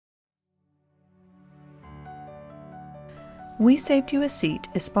We Saved You a Seat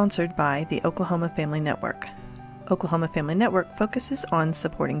is sponsored by the Oklahoma Family Network. Oklahoma Family Network focuses on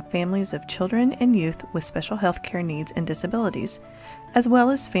supporting families of children and youth with special health care needs and disabilities, as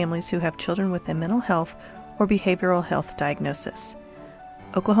well as families who have children with a mental health or behavioral health diagnosis.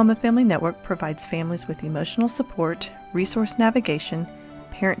 Oklahoma Family Network provides families with emotional support, resource navigation,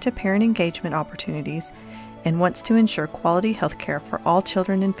 parent-to-parent engagement opportunities, and wants to ensure quality health care for all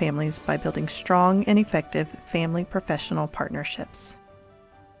children and families by building strong and effective family-professional partnerships.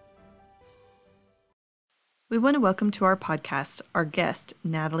 We want to welcome to our podcast our guest,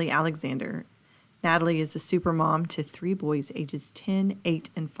 Natalie Alexander. Natalie is a supermom to 3 boys ages 10,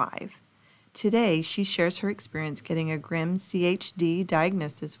 8, and 5. Today, she shares her experience getting a grim CHD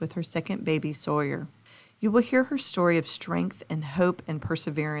diagnosis with her second baby, Sawyer. You will hear her story of strength and hope and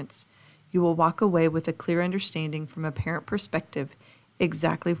perseverance. You will walk away with a clear understanding from a parent perspective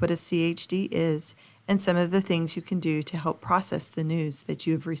exactly what a CHD is and some of the things you can do to help process the news that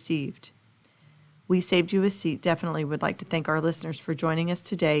you have received. We Saved You a Seat definitely would like to thank our listeners for joining us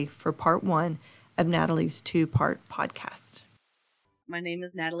today for part 1 of Natalie's 2-part podcast. My name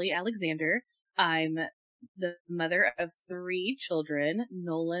is Natalie Alexander. I'm the mother of 3 children,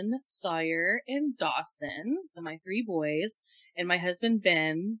 Nolan, Sawyer, and Dawson. So my 3 boys, and my husband,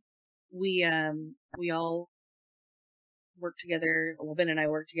 Ben. We all work together. Well, Ben and I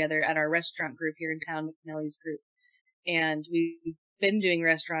work together at our restaurant group here in town, McNally's Group. And we've been doing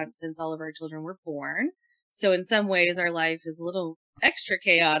restaurants since all of our children were born. So in some ways, our life is a little extra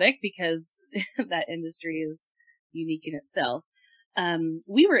chaotic because that industry is unique in itself.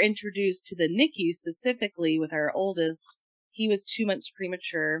 We were introduced to the NICU specifically with our oldest. He was 2 months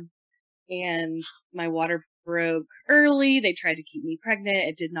premature, and my water broke early. They tried to keep me pregnant.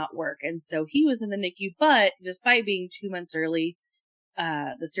 It did not work. And so he was in the NICU, but despite being 2 months early,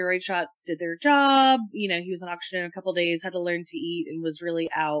 the steroid shots did their job. You know, he was on oxygen in a couple days, had to learn to eat, and was really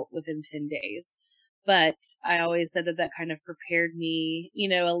out within 10 days. But I always said that kind of prepared me, you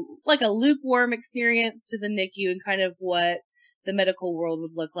know, like a lukewarm experience to the NICU and kind of what the medical world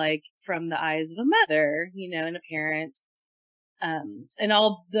would look like from the eyes of a mother, you know, and a parent. And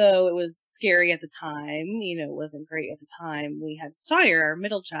although it was scary at the time, you know, it wasn't great at the time, we had Sawyer, our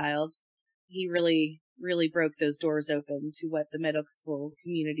middle child. He really, really broke those doors open to what the medical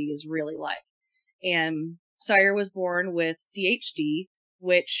community is really like. And Sawyer was born with CHD,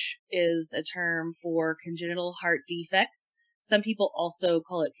 which is a term for congenital heart defects. Some people also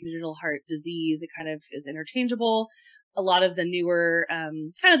call it congenital heart disease. It kind of is interchangeable. A lot of the newer,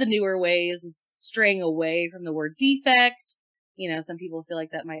 ways is straying away from the word defect. You know, some people feel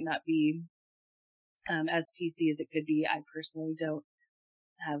like that might not be as PC as it could be. I personally don't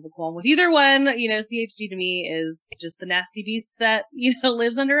have a qualm with either one. You know, CHD to me is just the nasty beast that, you know,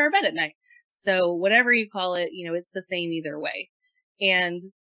 lives under our bed at night. So whatever you call it, you know, it's the same either way. And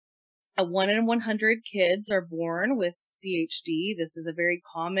 1 in 100 kids are born with CHD. This is a very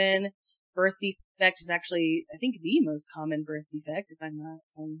common birth defect. It's actually, I think, the most common birth defect, if I'm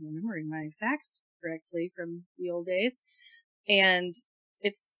remembering my facts correctly from the old days. And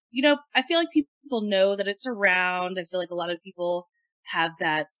it's, you know, I feel like people know that it's around. I feel like a lot of people have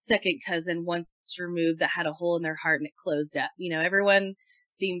that second cousin once removed that had a hole in their heart and it closed up. You know, everyone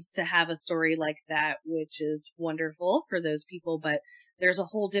seems to have a story like that, which is wonderful for those people, but there's a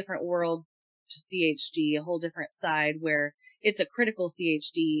whole different world to CHD, a whole different side where it's a critical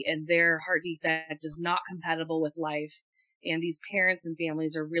CHD and their heart defect is not compatible with life. And these parents and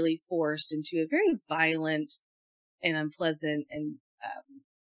families are really forced into a very violent and unpleasant and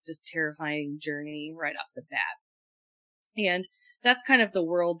just terrifying journey right off the bat. And that's kind of the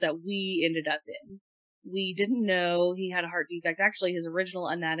world that we ended up in. We didn't know he had a heart defect. Actually, his original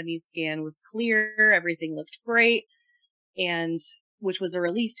anatomy scan was clear. Everything looked great. And which was a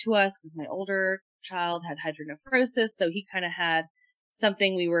relief to us because my older child had hydronephrosis. So he kind of had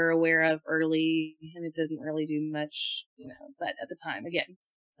something we were aware of early and it didn't really do much, you know, but at the time, again,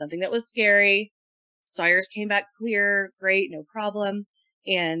 something that was scary. Sawyer's came back clear, great, no problem.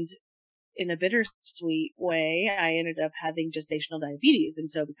 And in a bittersweet way, I ended up having gestational diabetes.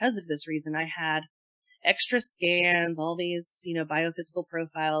 And so because of this reason, I had extra scans, all these, you know, biophysical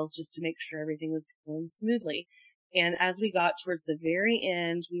profiles just to make sure everything was going smoothly. And as we got towards the very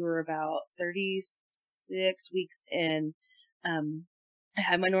end, we were about 36 weeks in. I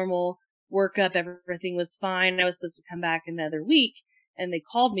had my normal workup. Everything was fine. I was supposed to come back another week. And they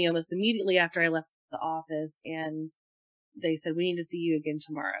called me almost immediately after I left the office. And they said, we need to see you again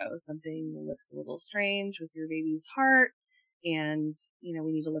tomorrow. Something looks a little strange with your baby's heart. And, you know,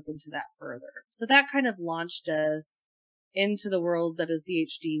 we need to look into that further. So that kind of launched us into the world that is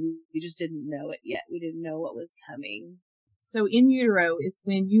CHD. We just didn't know it yet. We didn't know what was coming. So in utero is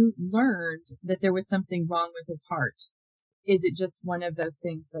when you learned that there was something wrong with his heart. Is it just one of those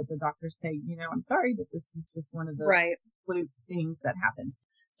things that the doctors say, I'm sorry, but this is just one of those Right. fluke things that happens?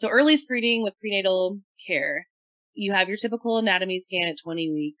 So early screening with prenatal care, you have your typical anatomy scan at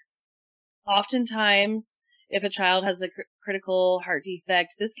 20 weeks. Oftentimes, if a child has a critical heart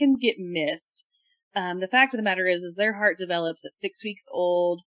defect, this can get missed. The fact of the matter is their heart develops at 6 weeks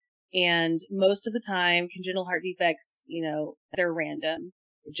old, and most of the time, congenital heart defects, they're random.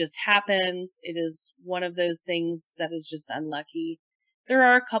 It just happens. It is one of those things that is just unlucky. There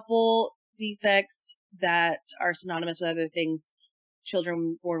are a couple defects that are synonymous with other things.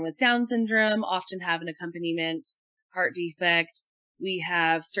 Children born with Down syndrome often have an accompaniment heart defect. We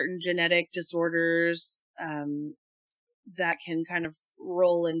have certain genetic disorders that can kind of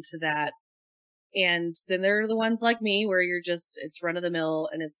roll into that. And then there are the ones like me where it's run of the mill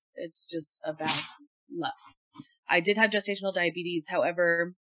and it's just a bad luck. I did have gestational diabetes.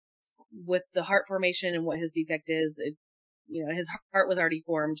 However, with the heart formation and what his defect is, his heart was already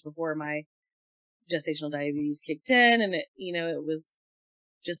formed before my gestational diabetes kicked in. And it was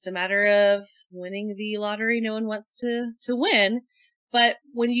just a matter of winning the lottery no one wants to win. But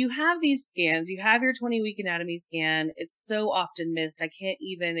when you have these scans, you have your 20-week anatomy scan, it's so often missed. I can't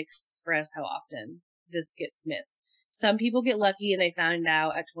even express how often this gets missed. Some people get lucky and they found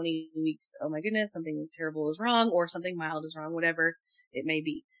out at 20 weeks, oh my goodness, something terrible is wrong or something mild is wrong, whatever it may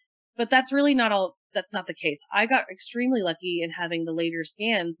be. But that's really that's not the case. I got extremely lucky in having the later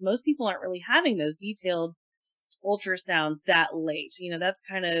scans. Most people aren't really having those detailed ultrasounds that late. That's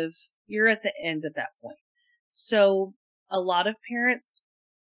kind of, you're at the end at that point. So a lot of parents,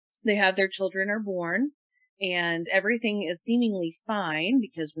 they have their children are born and everything is seemingly fine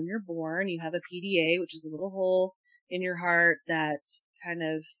because when you're born, you have a PDA, which is a little hole in your heart that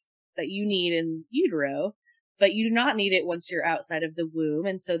you need in utero, but you do not need it once you're outside of the womb.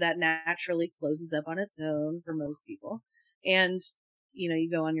 And so that naturally closes up on its own for most people. And, you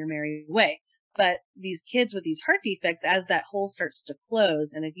go on your merry way. But these kids with these heart defects, as that hole starts to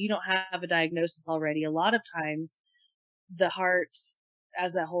close, and if you don't have a diagnosis already, a lot of times the heart,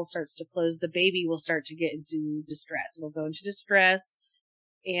 as that hole starts to close, the baby will start to get into distress. It'll go into distress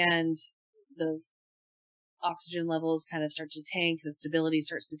and the oxygen levels kind of start to tank, the stability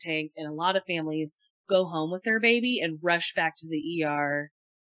starts to tank, and a lot of families go home with their baby and rush back to the ER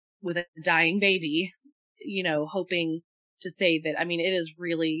with a dying baby, hoping to save it. I mean, it is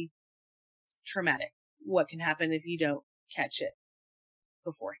really traumatic what can happen if you don't catch it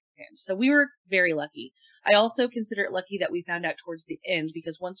beforehand. So we were very lucky. I also consider it lucky that we found out towards the end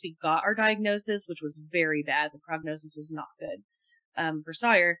because once we got our diagnosis, which was very bad, the prognosis was not good for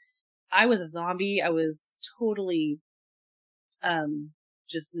Sawyer, I was a zombie. I was totally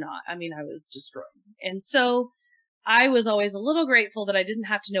just not. I mean, I was destroyed. And so I was always a little grateful that I didn't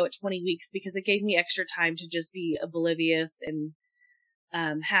have to know at 20 weeks because it gave me extra time to just be oblivious and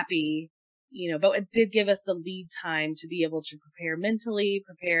happy, but it did give us the lead time to be able to prepare mentally,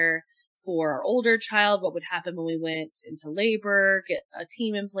 prepare for our older child, what would happen when we went into labor, get a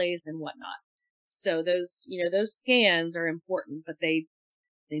team in place and whatnot. So those scans are important, but they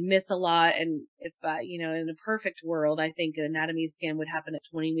miss a lot. And if, in a perfect world, I think an anatomy scan would happen at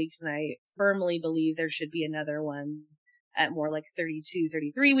 20 weeks. And I firmly believe there should be another one at more like 32,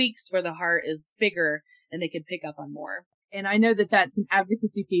 33 weeks where the heart is bigger and they can pick up on more. And I know that that's an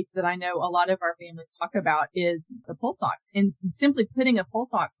advocacy piece that I know a lot of our families talk about is the pulse ox, and simply putting a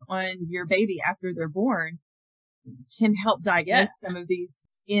pulse ox on your baby after they're born can help diagnose some of these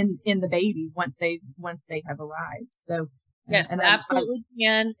in the baby once they have arrived. So yeah, and absolutely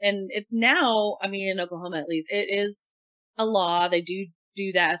can. And it now, I mean, in Oklahoma at least, it is a law. They do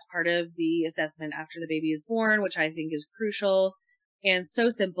that as part of the assessment after the baby is born, which I think is crucial. And so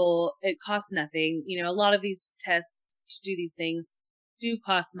simple, it costs nothing. A lot of these tests to do these things do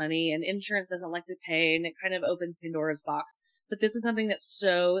cost money and insurance doesn't like to pay and it kind of opens Pandora's box. But this is something that's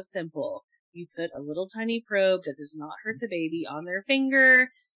so simple. You put a little tiny probe that does not hurt the baby on their finger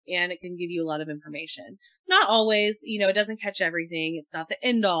and it can give you a lot of information. Not always, it doesn't catch everything. It's not the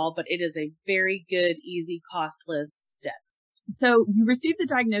end all, but it is a very good, easy, costless step. So you received the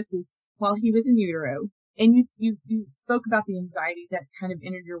diagnosis while he was in utero. And you spoke about the anxiety that kind of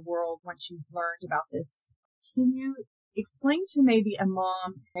entered your world once you learned about this. Can you explain to maybe a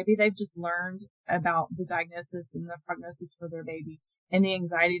mom, maybe they've just learned about the diagnosis and the prognosis for their baby and the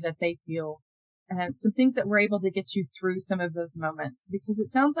anxiety that they feel, some things that were able to get you through some of those moments? Because it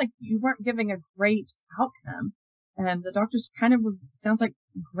sounds like you weren't giving a great outcome. The doctors kind of sounds like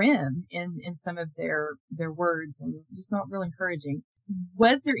grim in some of their words and just not real encouraging.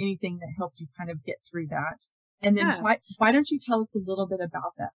 Was there anything that helped you kind of get through that? And then Yeah. why don't you tell us a little bit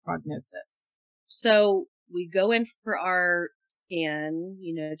about that prognosis? So we go in for our scan,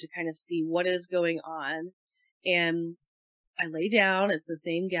 to kind of see what is going on. And I lay down. It's the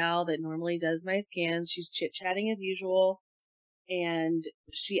same gal that normally does my scans. She's chit-chatting as usual. And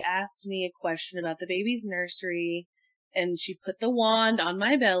she asked me a question about the baby's nursery. And she put the wand on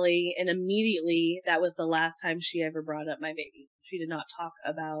my belly. And immediately, that was the last time she ever brought up my baby. She did not talk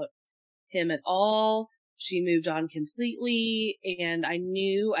about him at all. She moved on completely. And I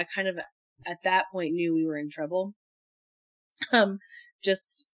kind of at that point knew we were in trouble.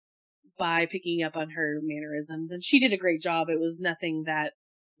 Just by picking up on her mannerisms, and she did a great job. It was nothing that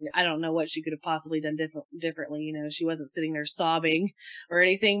I don't know what she could have possibly done differently. She wasn't sitting there sobbing or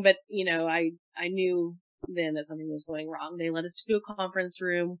anything, but I knew then that something was going wrong. They led us to a conference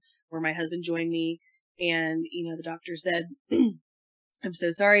room where my husband joined me, and the doctor said, "I'm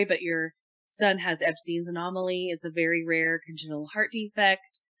so sorry, but your son has Epstein's anomaly. It's a very rare congenital heart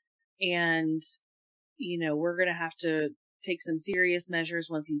defect, and we're going to have to take some serious measures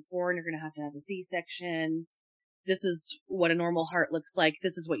once he's born. You're going to have a C-section. This is what a normal heart looks like.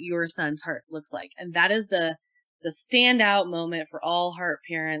 This is what your son's heart looks like." And that is the standout moment for all heart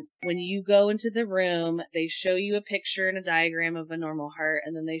parents. When you go into the room, they show you a picture and a diagram of a normal heart,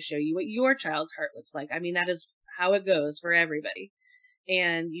 and then they show you what your child's heart looks like. I mean, that is how it goes for everybody.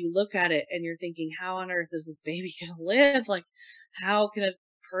 And you look at it and you're thinking, how on earth is this baby going to live? Like, how can a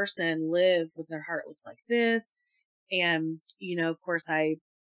person live when their heart looks like this? And, of course,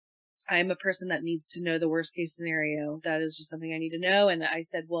 I'm a person that needs to know the worst case scenario. That is just something I need to know. And I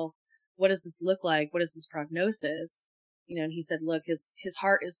said, well, what does this look like? What is this prognosis? And he said, look, his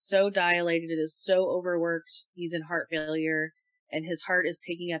heart is so dilated. It is so overworked. He's in heart failure, and his heart is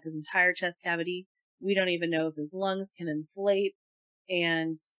taking up his entire chest cavity. We don't even know if his lungs can inflate.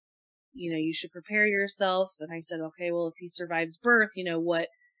 And, you should prepare yourself. And I said, okay, well, if he survives birth, what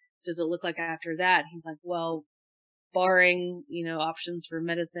does it look like after that? He's like, well, barring, options for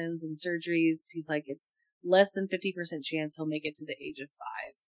medicines and surgeries, he's like, it's less than 50% chance he'll make it to the age of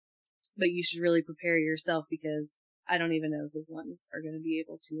 5. But you should really prepare yourself, because I don't even know if his lungs are going to be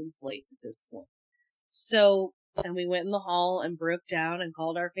able to inflate at this point. So, and we went in the hall and broke down and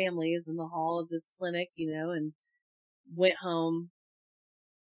called our families in the hall of this clinic, and went home.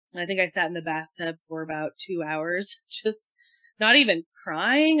 I think I sat in the bathtub for about 2 hours, just not even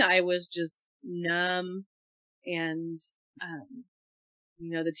crying. I was just numb. And,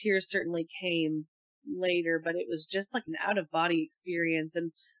 the tears certainly came later, but it was just like an out of body experience.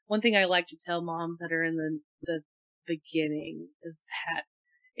 And one thing I like to tell moms that are in the beginning is that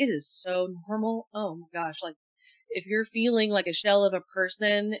it is so normal. Oh my gosh. Like, if you're feeling like a shell of a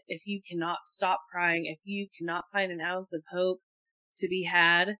person, if you cannot stop crying, if you cannot find an ounce of hope to be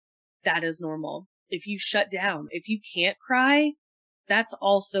had, that is normal. If you shut down, if you can't cry, that's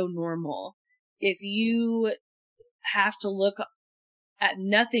also normal. If you have to look at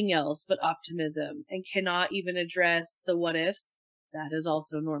nothing else but optimism and cannot even address the what ifs, that is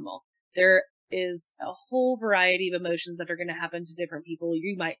also normal. There is a whole variety of emotions that are going to happen to different people.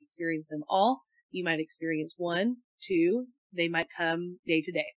 You might experience them all. You might experience 1, 2. They might come day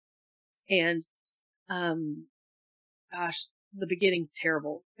to day. And, gosh, the beginning's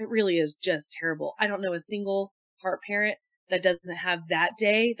terrible. It really is just terrible. I don't know a single heart parent that doesn't have that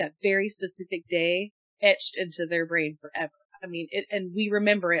day, that very specific day, etched into their brain forever. I mean, and we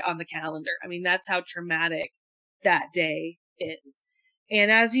remember it on the calendar. I mean, that's how traumatic that day is.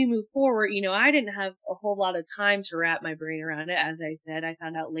 And as you move forward, I didn't have a whole lot of time to wrap my brain around it. As I said, I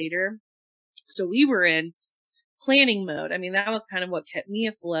found out later. So we were in planning mode. I mean, that was kind of what kept me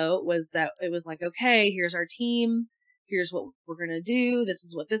afloat, was that it was like, okay, here's our team. Here's what we're going to do. This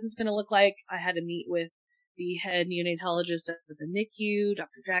is what this is going to look like. I had to meet with the head neonatologist at the NICU,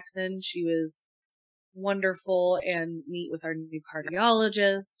 Dr. Jackson. She was wonderful, and meet with our new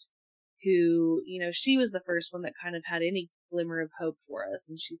cardiologist, who, she was the first one that kind of had any glimmer of hope for us.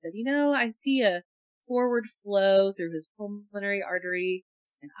 And she said, I see a forward flow through his pulmonary artery,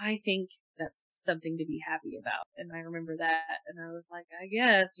 and I think that's something to be happy about. And I remember that, and I was like, I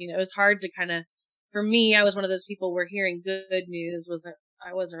guess, it was hard to kind of, for me, I was one of those people where hearing good news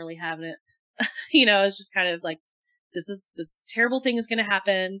I wasn't really having it. It was just kind of like, this terrible thing is going to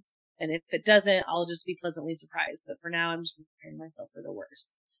happen. And if it doesn't, I'll just be pleasantly surprised. But for now, I'm just preparing myself for the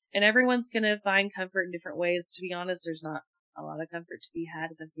worst. And everyone's going to find comfort in different ways. To be honest, there's not a lot of comfort to be had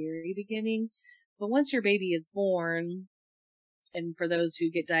at the very beginning. But once your baby is born, and for those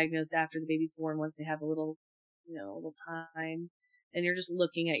who get diagnosed after the baby's born, once they have a little time, and you're just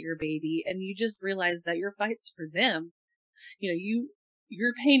looking at your baby, and you just realize that your fight's for them.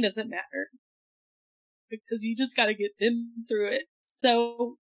 Your pain doesn't matter. because you just got to get them through it.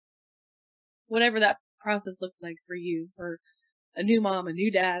 So whatever that process looks like for you, for a new mom, a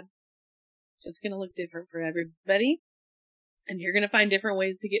new dad, it's going to look different for everybody. And you're going to find different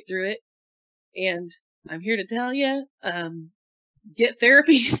ways to get through it. And I'm here to tell you, get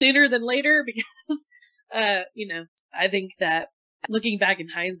therapy sooner than later because, I think that looking back in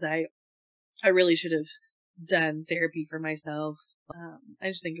hindsight, I really should have done therapy for myself. I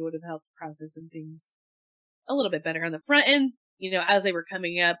just think it would have helped processing things a little bit better on the front end, as they were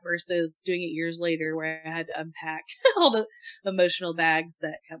coming up versus doing it years later where I had to unpack all the emotional bags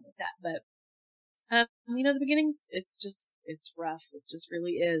that come with that. But, the beginnings, it's rough. It just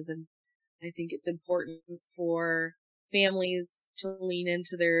really is. And I think it's important for families to lean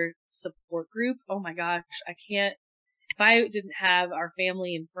into their support group. Oh my gosh, if I didn't have our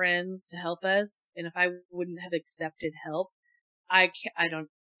family and friends to help us, and if I wouldn't have accepted help, I don't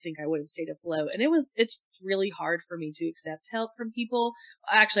think I would have stayed afloat. And it's really hard for me to accept help from people.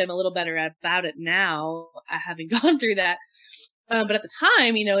 Actually, I'm a little better about it now, having gone through that. But at the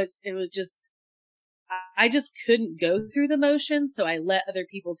time, it was just, I just couldn't go through the motions. So I let other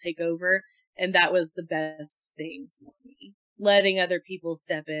people take over. And that was the best thing for me. Letting other people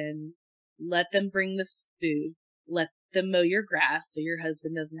step in, let them bring the food, let them mow your grass so your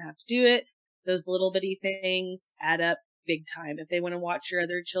husband doesn't have to do it. Those little bitty things add up big time. If they want to watch your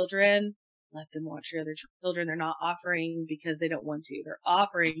other children, let them watch your other children. They're not offering because they don't want to. They're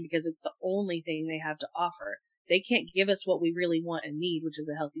offering because it's the only thing they have to offer. They can't give us what we really want and need, which is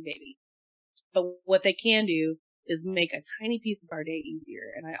a healthy baby. But what they can do is make a tiny piece of our day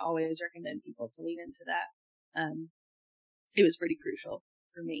easier. And I always recommend people to lean into that. It was pretty crucial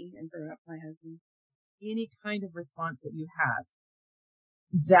for me and for my husband. Any kind of response that you have,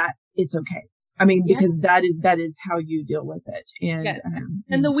 that it's okay. I mean, because that is how you deal with it. And,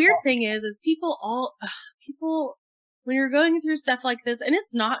 and the weird thing is people, when you're going through stuff like this, and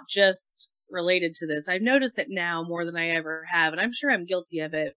it's not just related to this, I've noticed it now more than I ever have. And I'm sure I'm guilty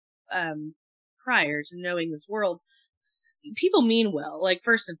of it, prior to knowing this world. People mean well, like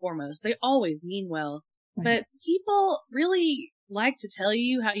first and foremost, they always mean well, but people really like to tell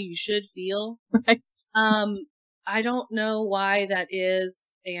you how you should feel. Right. I don't know why that is.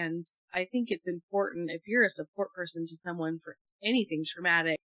 And I think it's important if you're a support person to someone for anything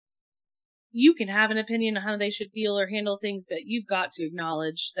traumatic, you can have an opinion on how they should feel or handle things, but you've got to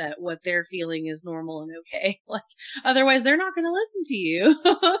acknowledge that what they're feeling is normal and okay. Like, otherwise they're not going to listen to you.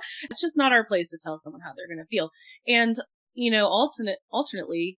 It's just not our place to tell someone how they're going to feel. And,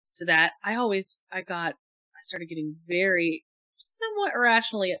 alternately to that, I started getting very somewhat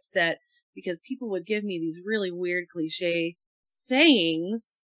irrationally upset because people would give me these really weird cliche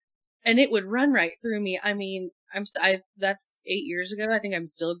sayings and it would run right through me. I mean, that's 8 years ago. I think I'm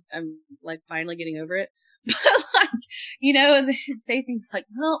like finally getting over it. But like, and they'd say things like,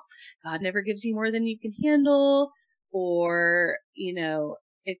 well, God never gives you more than you can handle. Or,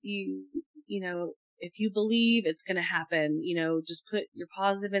 if you believe it's going to happen, just put your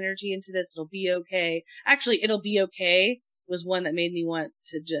positive energy into this. It'll be okay. Actually, it'll be okay was one that made me want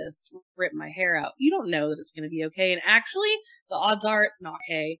to just rip my hair out. You don't know that it's going to be okay. And actually, the odds are it's not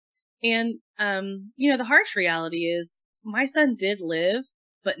okay. And, the harsh reality is my son did live,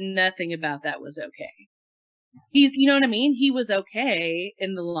 but nothing about that was okay. You know what I mean? He was okay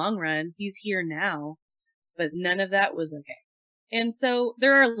in the long run. He's here now, but none of that was okay. And so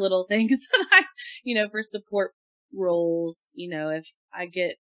there are little things that for support roles, if I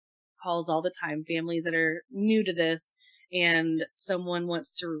get calls all the time, families that are new to this, and someone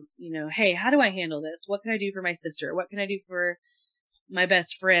wants to, hey, how do I handle this? What can I do for my sister? What can I do for my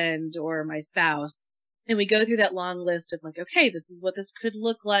best friend or my spouse? And we go through that long list of like, okay, this is what this could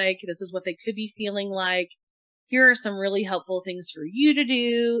look like. This is what they could be feeling like. Here are some really helpful things for you to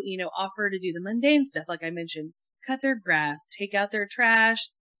do, offer to do the mundane stuff. Like I mentioned, cut their grass, take out their trash,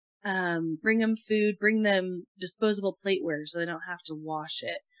 bring them food, bring them disposable plateware so they don't have to wash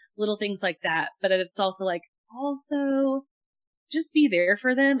it. Little things like that. But it's also like, just be there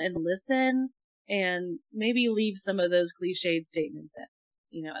for them and listen and maybe leave some of those cliched statements at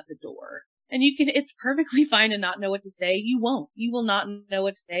the door. And it's perfectly fine to not know what to say. You will not know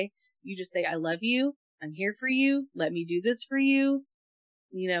what to say. You just say, I love you. I'm here for you. Let me do this for you.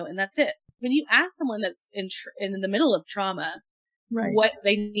 And that's it. When you ask someone that's in the middle of trauma, right, what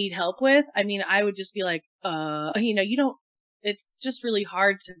they need help with, I mean, I would just be like, it's just really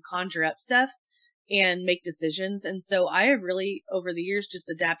hard to conjure up stuff and make decisions. And so I have really, over the years, just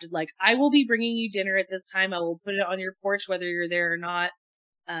adapted, like, I will be bringing you dinner at this time. I will put it on your porch, whether you're there or not.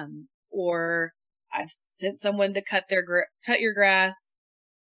 Or I've sent someone to cut your grass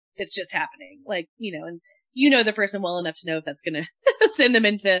it's just happening. Like, and the person well enough to know if that's going to send them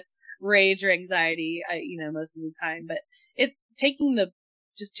into rage or anxiety, most of the time. But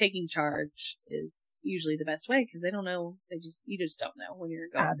taking charge is usually the best way, because they don't know. You just don't know when you're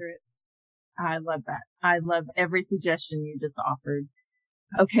going through it. I love that. I love every suggestion you just offered.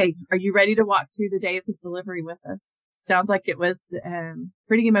 Okay. Are you ready to walk through the day of his delivery with us? Sounds like it was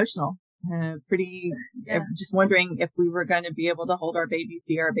pretty emotional. Just wondering if we were going to be able to hold our baby,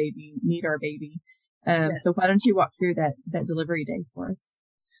 see our baby, meet our baby. Yes. So why don't you walk through that delivery day for us?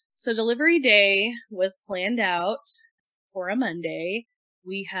 So delivery day was planned out for a Monday.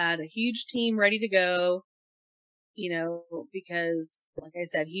 We had a huge team ready to go, because like I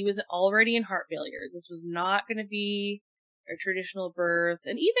said, he was already in heart failure. This was not going to be a traditional birth.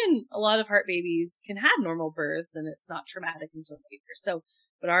 And even a lot of heart babies can have normal births and it's not traumatic until later. So,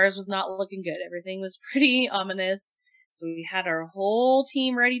 but ours was not looking good. Everything was pretty ominous. So we had our whole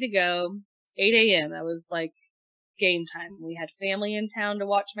team ready to go. 8 a.m. That was like game time. We had family in town to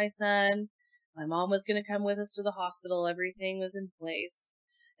watch my son. My mom was going to come with us to the hospital. Everything was in place.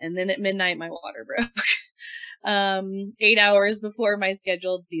 And then at midnight, my water broke. 8 hours before my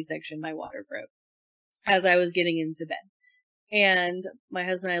scheduled C-section, my water broke as I was getting into bed. And my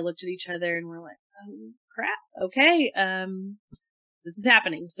husband and I looked at each other and we're like, oh crap. Okay. This is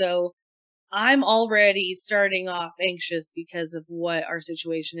happening. So I'm already starting off anxious because of what our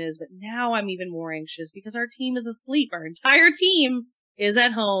situation is, but now I'm even more anxious because our team is asleep. Our entire team is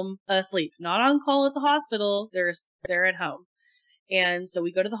at home asleep, not on call at the hospital. They're at home. And so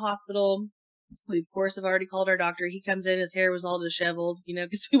we go to the hospital. We of course have already called our doctor. He comes in, his hair was all disheveled,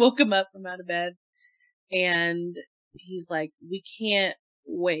 because we woke him up from out of bed. And he's like, we can't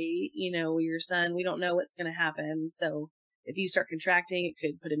wait, your son, we don't know what's going to happen. So if you start contracting, it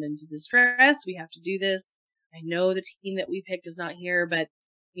could put him into distress. We have to do this. I know the team that we picked is not here, but,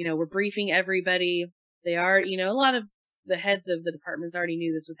 we're briefing everybody. They are, a lot of the heads of the departments already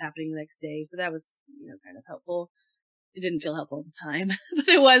knew this was happening the next day. So that was, kind of helpful. It didn't feel helpful at the time, but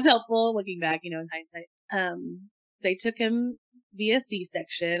it was helpful looking back, in hindsight. They took him via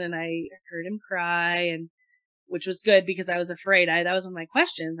C-section and I heard him cry, and which was good because I was afraid. That was one of my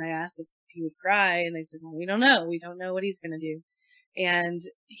questions. I asked if he would cry, and they said, well, we don't know. We don't know what he's going to do. And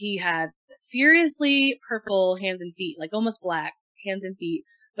he had furiously purple hands and feet, like almost black hands and feet,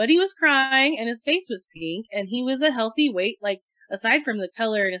 but he was crying and his face was pink and he was a healthy weight. Like aside from the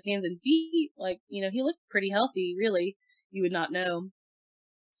color in his hands and feet, like, he looked pretty healthy, really. You would not know.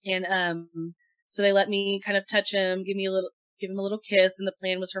 And, so they let me kind of touch him, give him a little kiss. And the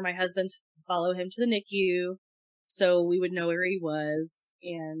plan was for my husband to follow him to the NICU so we would know where he was.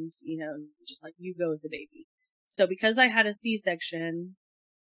 And, just like, you go with the baby. So because I had a C-section,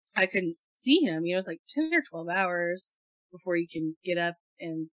 I couldn't see him. It was like 10 or 12 hours before you can get up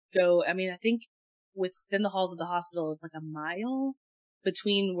and go. I mean, I think within the halls of the hospital, it's like a mile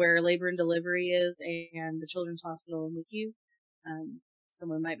between where labor and delivery is and the children's hospital and NICU.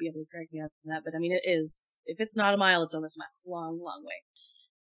 Someone might be able to correct me on that, but I mean, it is, if it's not a mile, it's almost a mile. It's a long, long way.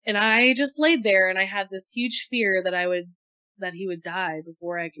 And I just laid there and I had this huge fear that he would die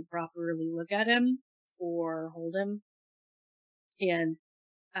before I could properly look at him or hold him. And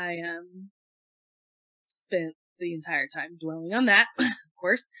I, spent the entire time dwelling on that, of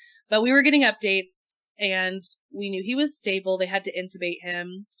course, but we were getting updates and we knew he was stable. They had to intubate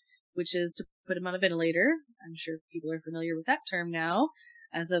him, which is to put him on a ventilator. I'm sure people are familiar with that term now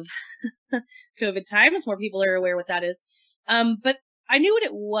as of COVID times. More people are aware what that is. But I knew what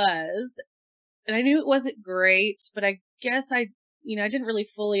it was and I knew it wasn't great, but I guess I didn't really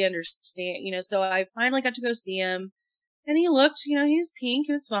fully understand, so I finally got to go see him and he looked, he was pink.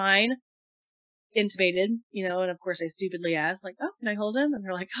 He was fine. Intubated, and of course I stupidly asked, like, oh, can I hold him? And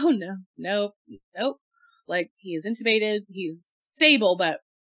they're like, oh, nope. Like, he is intubated. He's stable, but,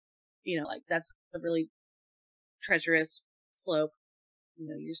 like, that's a really treacherous slope.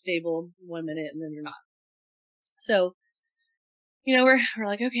 You're stable 1 minute and then you're not. So, we're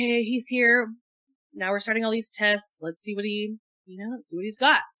like, okay, he's here. Now we're starting all these tests. Let's see what he's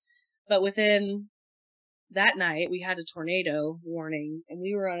got. But within that night, we had a tornado warning and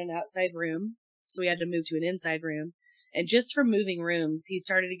we were on an outside room. So we had to move to an inside room. And just from moving rooms, he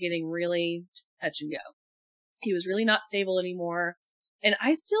started getting really touch and go. He was really not stable anymore. And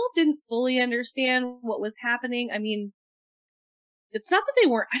I still didn't fully understand what was happening. I mean, it's not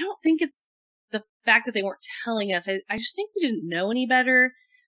that I don't think it's the fact that they weren't telling us. I just think we didn't know any better.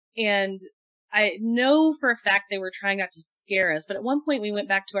 And I know for a fact they were trying not to scare us. But at one point we went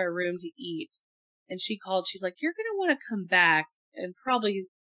back to our room to eat. And she called. She's like, you're going to want to come back and probably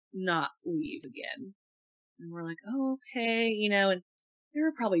not leave again. And we're like, oh, okay, and there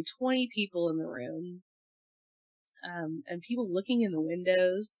were probably 20 people in the room, and people looking in the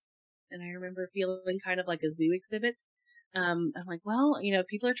windows. And I remember feeling kind of like a zoo exhibit. I'm like, well,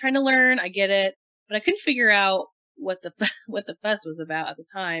 people are trying to learn. I get it, but I couldn't figure out what the what the fuss was about at the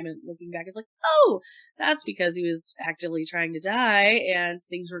time. And looking back, it's like, oh, that's because he was actively trying to die and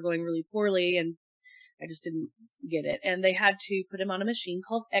things were going really poorly, and I just didn't get it. And they had to put him on a machine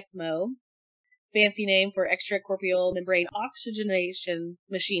called ECMO, fancy name for extracorporeal membrane oxygenation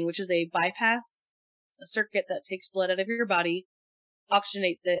machine, which is a bypass, a circuit that takes blood out of your body,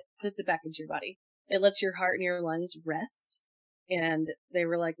 oxygenates it, puts it back into your body. It lets your heart and your lungs rest. And they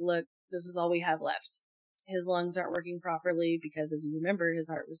were like, look, this is all we have left. His lungs aren't working properly because, as you remember, his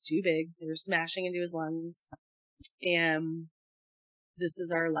heart was too big. They were smashing into his lungs. And this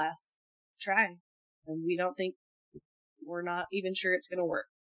is our last try. And we're not even sure it's going to work,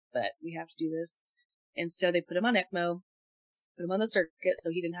 but we have to do this. And so they put him on ECMO, put him on the circuit so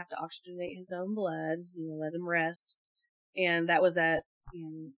he didn't have to oxygenate his own blood, let him rest. And that was at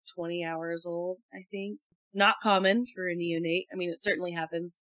 20 hours old, I think. Not common for a neonate. I mean, it certainly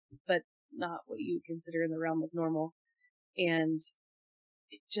happens, but not what you would consider in the realm of normal. And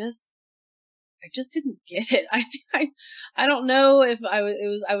I just didn't get it. I don't know if I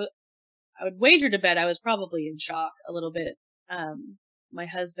would wager to bet I was probably in shock a little bit. My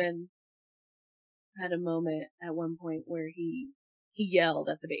husband had a moment at one point where he yelled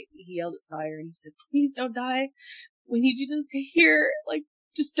at the baby. He yelled at Sawyer and he said, please don't die. We need you to stay here. Like,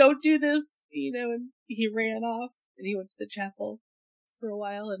 just don't do this, and he ran off and he went to the chapel for a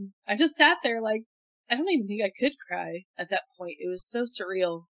while. And I just sat there like, I don't even think I could cry at that point. It was so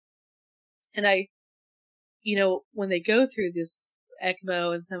surreal. And when they go through this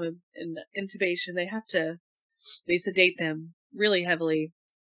ECMO and some intubation, they sedate them really heavily.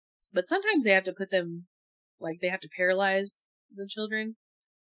 But sometimes they have to put them, they have to paralyze the children.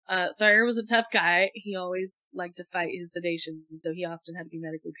 Sawyer was a tough guy. He always liked to fight his sedation, so he often had to be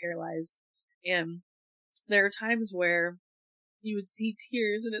medically paralyzed. And there are times where you would see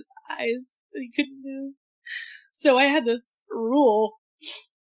tears in his eyes that he couldn't move. So I had this rule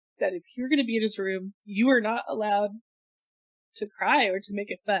that if you're going to be in his room, you are not allowed to cry or to make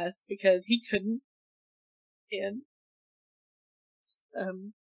a fuss because he couldn't. And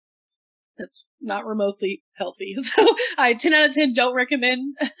that's not remotely healthy. So I 10 out of 10 don't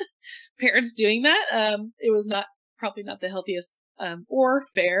recommend parents doing that. It was probably not the healthiest, or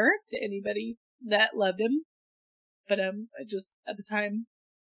fair to anybody that loved him. But, I just, at the time,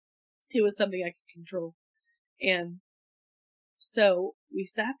 it was something I could control. And so we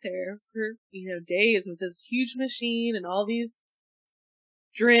sat there for, days with this huge machine and all these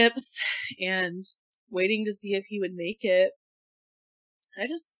drips and waiting to see if he would make it. I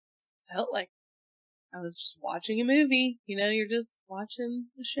just felt like I was just watching a movie. You're just watching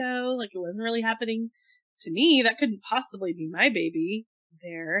the show. Like, it wasn't really happening to me. That couldn't possibly be my baby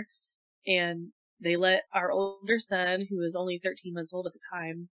there. And they let our older son, who was only 13 months old at the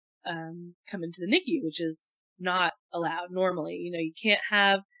time, come into the NICU, which is not allowed normally. You can't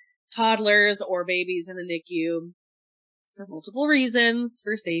have toddlers or babies in the NICU for multiple reasons,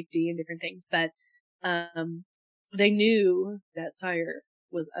 for safety and different things. But they knew that Sawyer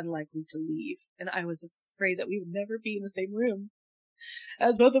was unlikely to leave, and I was afraid that we would never be in the same room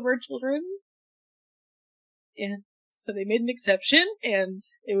as both of our children. And so they made an exception, and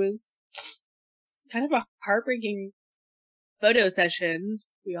it was kind of a heartbreaking photo session.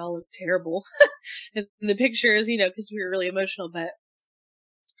 We all looked terrible in the pictures, because we were really emotional, but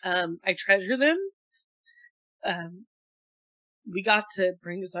I treasure them. We got to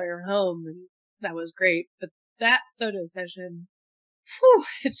bring Sawyer home, and that was great. But that photo session,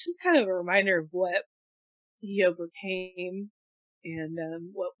 it's just kind of a reminder of what he overcame and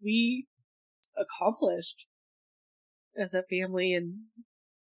what we accomplished as a family.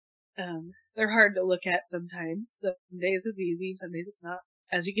 And they're hard to look at sometimes. Some days it's easy, some days it's not.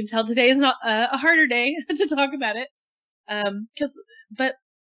 As you can tell, today is not a harder day to talk about it. But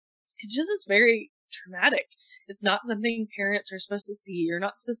it just is very traumatic. It's not something parents are supposed to see. You're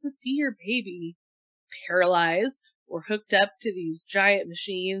not supposed to see your baby paralyzed or hooked up to these giant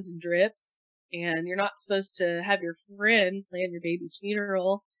machines and drips. And you're not supposed to have your friend plan your baby's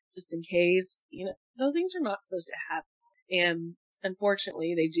funeral just in case. Those things are not supposed to happen. And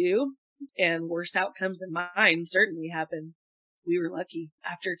unfortunately, they do. And worse outcomes than mine certainly happen. We were lucky.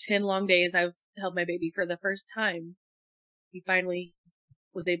 After 10 long days, I've held my baby for the first time. He finally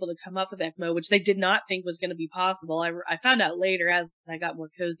was able to come off of ECMO, which they did not think was going to be possible. I found out later as I got more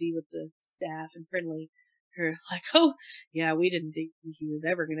cozy with the staff and friendly. They're like, oh, yeah, we didn't think he was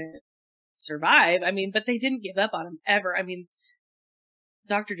ever going to survive. But they didn't give up on him ever.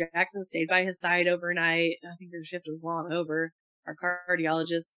 Dr. Jackson stayed by his side overnight. I think their shift was long over. Our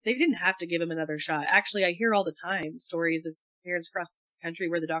cardiologist, they didn't have to give him another shot. Actually, I hear all the time stories of parents across the country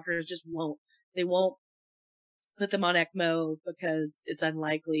where the doctors just they won't put them on ECMO because it's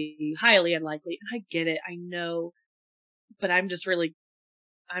unlikely, highly unlikely. And I get it. I know, but I'm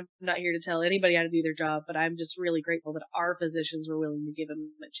not here to tell anybody how to do their job, but I'm just really grateful that our physicians were willing to give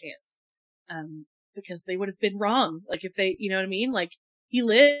him a chance. Because they would have been wrong. Like if they, you know what I mean? Like he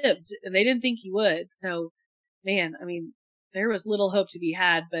lived and they didn't think he would. So man, I mean, there was little hope to be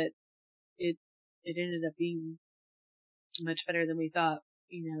had, but it ended up being much better than we thought,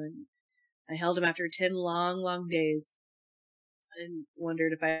 and I held him after 10 long, long days and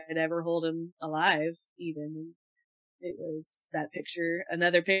wondered if I'd ever hold him alive even. And it was that picture,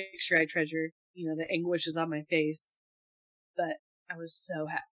 another picture I treasure, the anguish is on my face, but I was so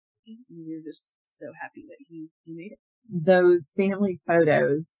happy. We were just so happy that he made it. Those family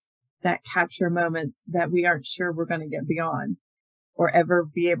photos that capture moments that we aren't sure we're going to get beyond or ever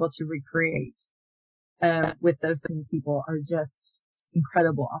be able to recreate with those same people are just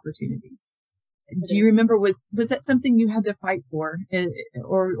incredible opportunities. Do you remember, was that something you had to fight for,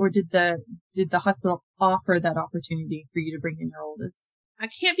 or did the hospital offer that opportunity for you to bring in your oldest? I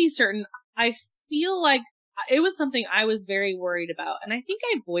can't be certain. I feel like it was something I was very worried about, and I think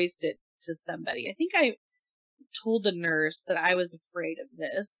I voiced it to somebody. I think I told the nurse that I was afraid of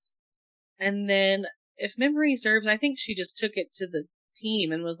this, and then, if memory serves, I think she just took it to the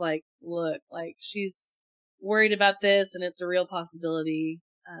team and was like, "Look, like she's worried about this, and it's a real possibility."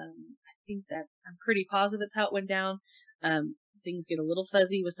 I think that I'm pretty positive that's how it went down. Things get a little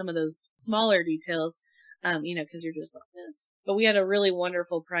fuzzy with some of those smaller details, because you're just like, eh. But we had a really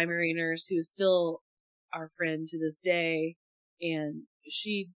wonderful primary nurse who is still our friend to this day, and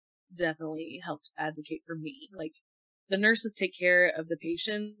she definitely helped advocate for me. Like, the nurses take care of the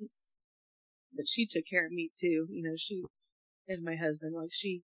patients, but she took care of me too. She and my husband, like,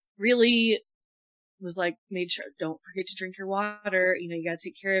 she really was like, made sure, don't forget to drink your water. You got to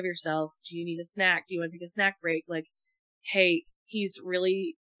take care of yourself. Do you need a snack? Do you want to take a snack break? Like, hey, he's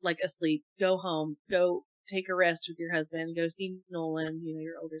really like asleep. Go home. Go take a rest with your husband. Go see Nolan,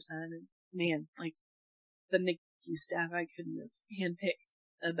 your older son. And man, like the NICU staff, I couldn't have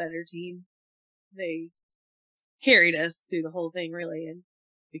handpicked a better team. They carried us through the whole thing really and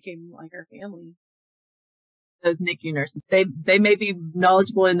became like our family. Those NICU nurses, they may be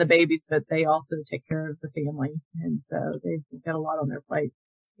knowledgeable in the babies, but they also take care of the family. And so they've got a lot on their plate.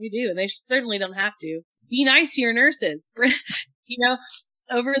 We do. And they certainly don't have to. Be nice to your nurses.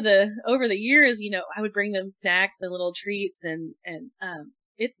 Over the years, I would bring them snacks and little treats and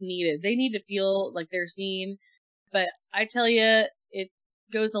it's needed. They need to feel like they're seen. But I tell you, it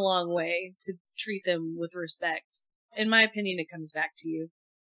goes a long way to treat them with respect. In my opinion, it comes back to you.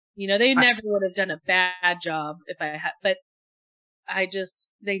 They never would have done a bad job if I had, but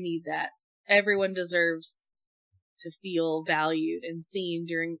they need that. Everyone deserves to feel valued and seen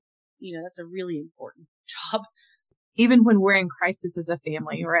during, that's a really important job. Even when we're in crisis as a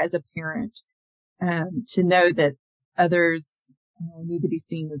family or as a parent, to know that others need to be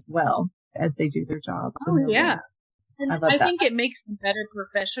seen as well as they do their jobs. Oh, yeah. And I that. think it makes them better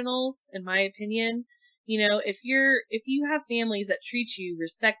professionals, in my opinion. If you have families that treat you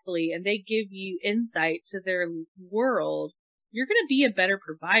respectfully and they give you insight to their world, you're going to be a better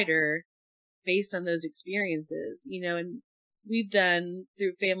provider based on those experiences, and we've done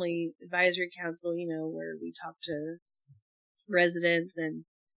through Family Advisory Council, where we talk to residents and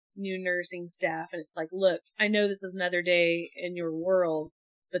new nursing staff. And it's like, look, I know this is another day in your world,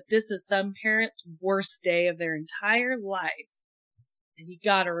 but this is some parents' worst day of their entire life. And you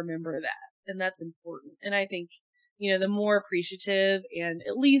got to remember that. And that's important. And I think, the more appreciative and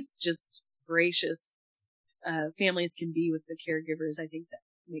at least just gracious families can be with the caregivers, I think that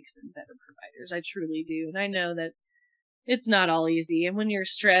makes them better providers. I truly do. And I know that it's not all easy. And when you're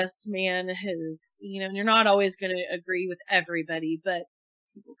stressed, man, you're not always going to agree with everybody, but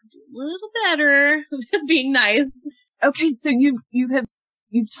people could do a little better being nice. Okay, so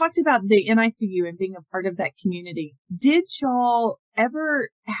you've talked about the NICU and being a part of that community. Did y'all ever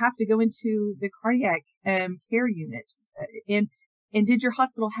have to go into the cardiac care unit? And did your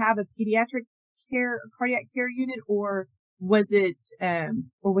hospital have a pediatric cardiac care unit, or was it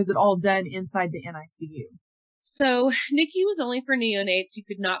all done inside the NICU? So NICU was only for neonates. You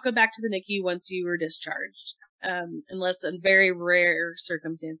could not go back to the NICU once you were discharged, unless in very rare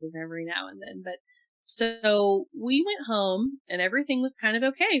circumstances every now and then. But so we went home and everything was kind of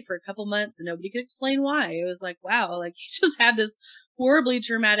okay for a couple months and nobody could explain why. It was like, wow, like you just had this horribly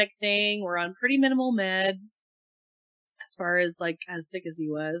traumatic thing. We're on pretty minimal meds. as far as like as sick as he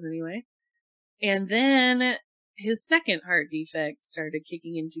was anyway. And then his second heart defect started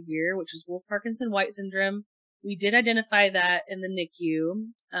kicking into gear, which is Wolff-Parkinson-White syndrome. We did identify that in the NICU.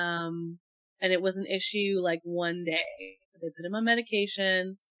 And it was an issue like one day. They put him on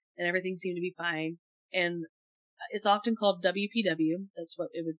medication and everything seemed to be fine. And it's often called WPW. That's what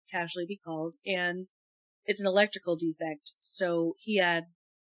it would casually be called. And it's an electrical defect. So he had,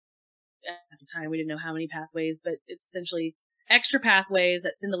 at the time, we didn't know how many pathways, but it's essentially extra pathways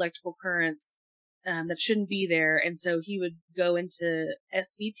that send electrical currents that shouldn't be there. And so he would go into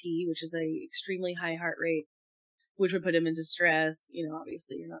SVT, which is a extremely high heart rate, which would put him into stress. You know,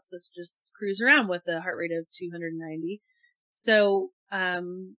 obviously you're not supposed to just cruise around with a heart rate of 290. So,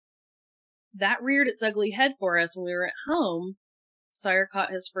 that reared its ugly head for us when we were at home. Sawyer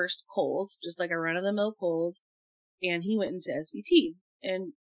caught his first cold, just like a run-of-the-mill cold, and he went into SVT.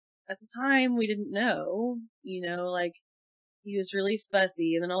 And at the time, we didn't know, you know, like, he was really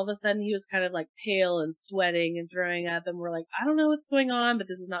fussy, and then all of a sudden he was kind of like pale and sweating and throwing up, and we're like, I don't know what's going on, but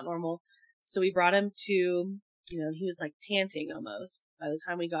this is not normal. So we brought him to, you know, he was like panting almost by the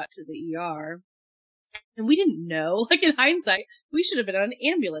time we got to the ER. And we didn't know, like in hindsight, we should have been on an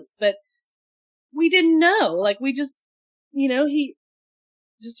ambulance, but we didn't know. Like we just, you know, he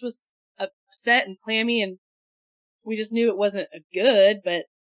just was upset and clammy, and we just knew it wasn't a good, but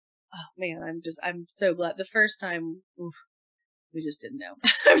oh man, I'm so glad. The first time, oof, we just didn't know.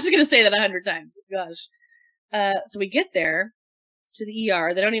 I'm just going to say that 100 times. Gosh. So we get there to the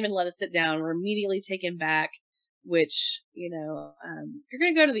ER. They don't even let us sit down. We're immediately taken back, which, you know, if you're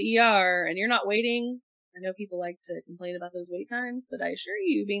going to go to the ER and you're not waiting, I know people like to complain about those wait times, but I assure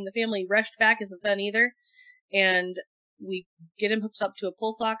you, being the family rushed back isn't fun either. And we get him hooked up to a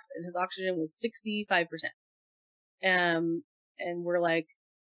pulse ox, and his oxygen was 65%. And we're like,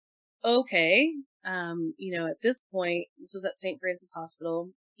 okay, you know, at this point, this was at St. Francis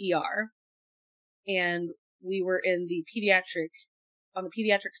Hospital ER, and we were in on the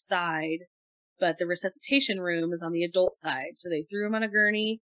pediatric side, but the resuscitation room is on the adult side. So they threw him on a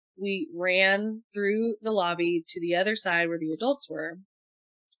gurney. We ran through the lobby to the other side where the adults were,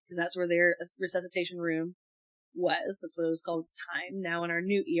 because that's where their resuscitation room was. That's what it was called at the time. Now in our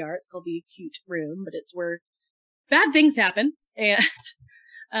new ER, it's called the acute room, but it's where bad things happen.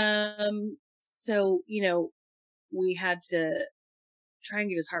 And so, you know, we had to try and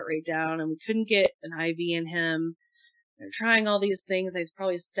get his heart rate down, and we couldn't get an IV in him. They're trying all these things. They've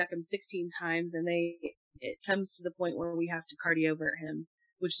probably stuck him 16 times, and it comes to the point where we have to cardiovert him,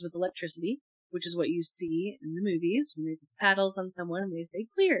 which is with electricity, which is what you see in the movies when they put the paddles on someone and they say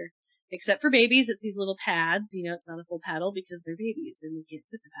clear. Except for babies, it's these little pads. You know, it's not a full paddle because they're babies and we can't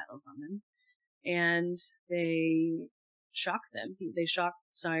put the paddles on them. And they shock them. They shock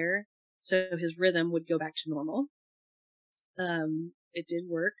Sawyer so his rhythm would go back to normal. It did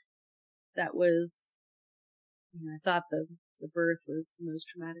work. That was, you know, I thought the birth was the most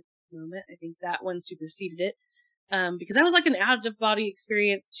traumatic moment. I think that one superseded it. Because that was like an out-of-body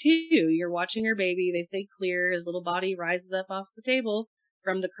experience too. You're watching your baby, they say clear, his little body rises up off the table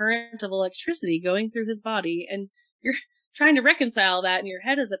from the current of electricity going through his body, and you're trying to reconcile that in your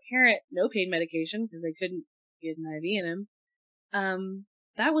head as a parent. No pain medication because they couldn't get an IV in him.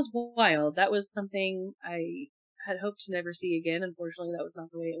 That was wild. That was something I had hoped to never see again. Unfortunately, that was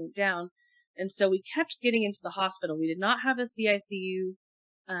not the way it went down. And so we kept getting into the hospital. We did not have a CICU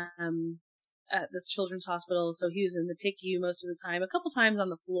at this children's hospital, so he was in the PICU most of the time, a couple times on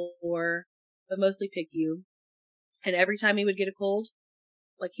the floor, but mostly PICU. And every time he would get a cold,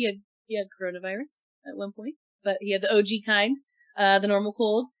 like he had coronavirus at one point, but he had the OG kind, the normal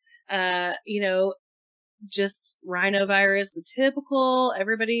cold, you know, just rhinovirus, the typical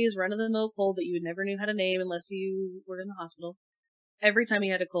everybody's run-of-the-mill cold that you would never knew how to name unless you were in the hospital. Every time he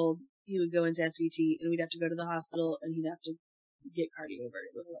had a cold, he would go into SVT, and we'd have to go to the hospital, and he'd have to get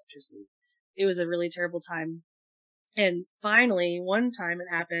cardioverted with electricity. It was a really terrible time. And finally, one time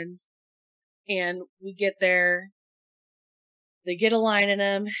it happened, and we get there, they get a line in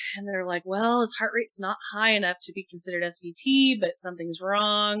him, and they're like, well, his heart rate's not high enough to be considered SVT, but something's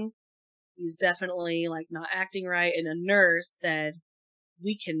wrong. He's definitely like not acting right. And a nurse said,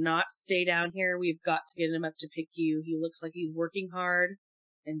 we cannot stay down here. We've got to get him up to PICU. He looks like he's working hard.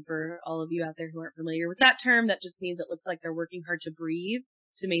 And for all of you out there who aren't familiar with that term, that just means it looks like they're working hard to breathe,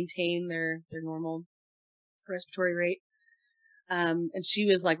 to maintain their normal respiratory rate. And she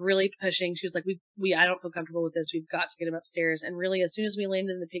was like really pushing. She was like, I don't feel comfortable with this. We've got to get him upstairs. And really, as soon as we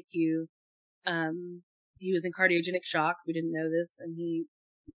landed in the PICU, he was in cardiogenic shock. We didn't know this. And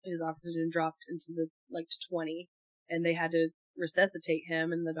his oxygen dropped into to 20, and they had to resuscitate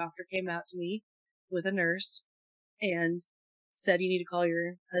him. And the doctor came out to me with a nurse, and said, you need to call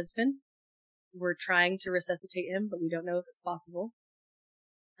your husband. We're trying to resuscitate him, but we don't know if it's possible.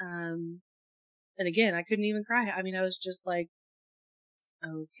 And again, I couldn't even cry. I mean, I was just like,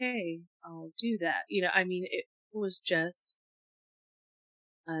 okay, I'll do that. It was just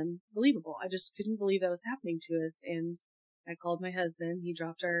unbelievable. I just couldn't believe that was happening to us. And I called my husband. He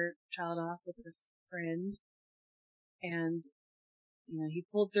dropped our child off with a friend, and he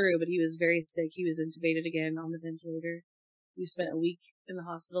pulled through, but he was very sick. He was intubated again on the ventilator. We spent a week in the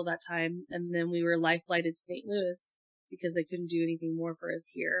hospital that time, and then we were life flighted to St. Louis because they couldn't do anything more for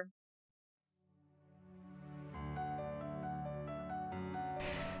us here.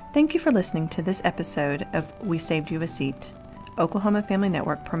 Thank you for listening to this episode of We Saved You a Seat. Oklahoma Family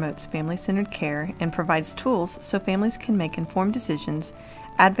Network promotes family-centered care and provides tools so families can make informed decisions,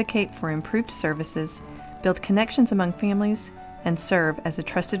 advocate for improved services, build connections among families, and serve as a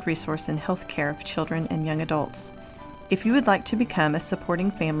trusted resource in health care of children and young adults. If you would like to become a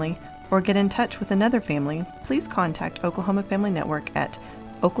supporting family or get in touch with another family, please contact Oklahoma Family Network at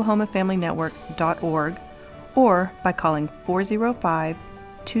oklahomafamilynetwork.org or by calling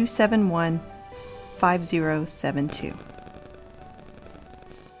 405-271-5072.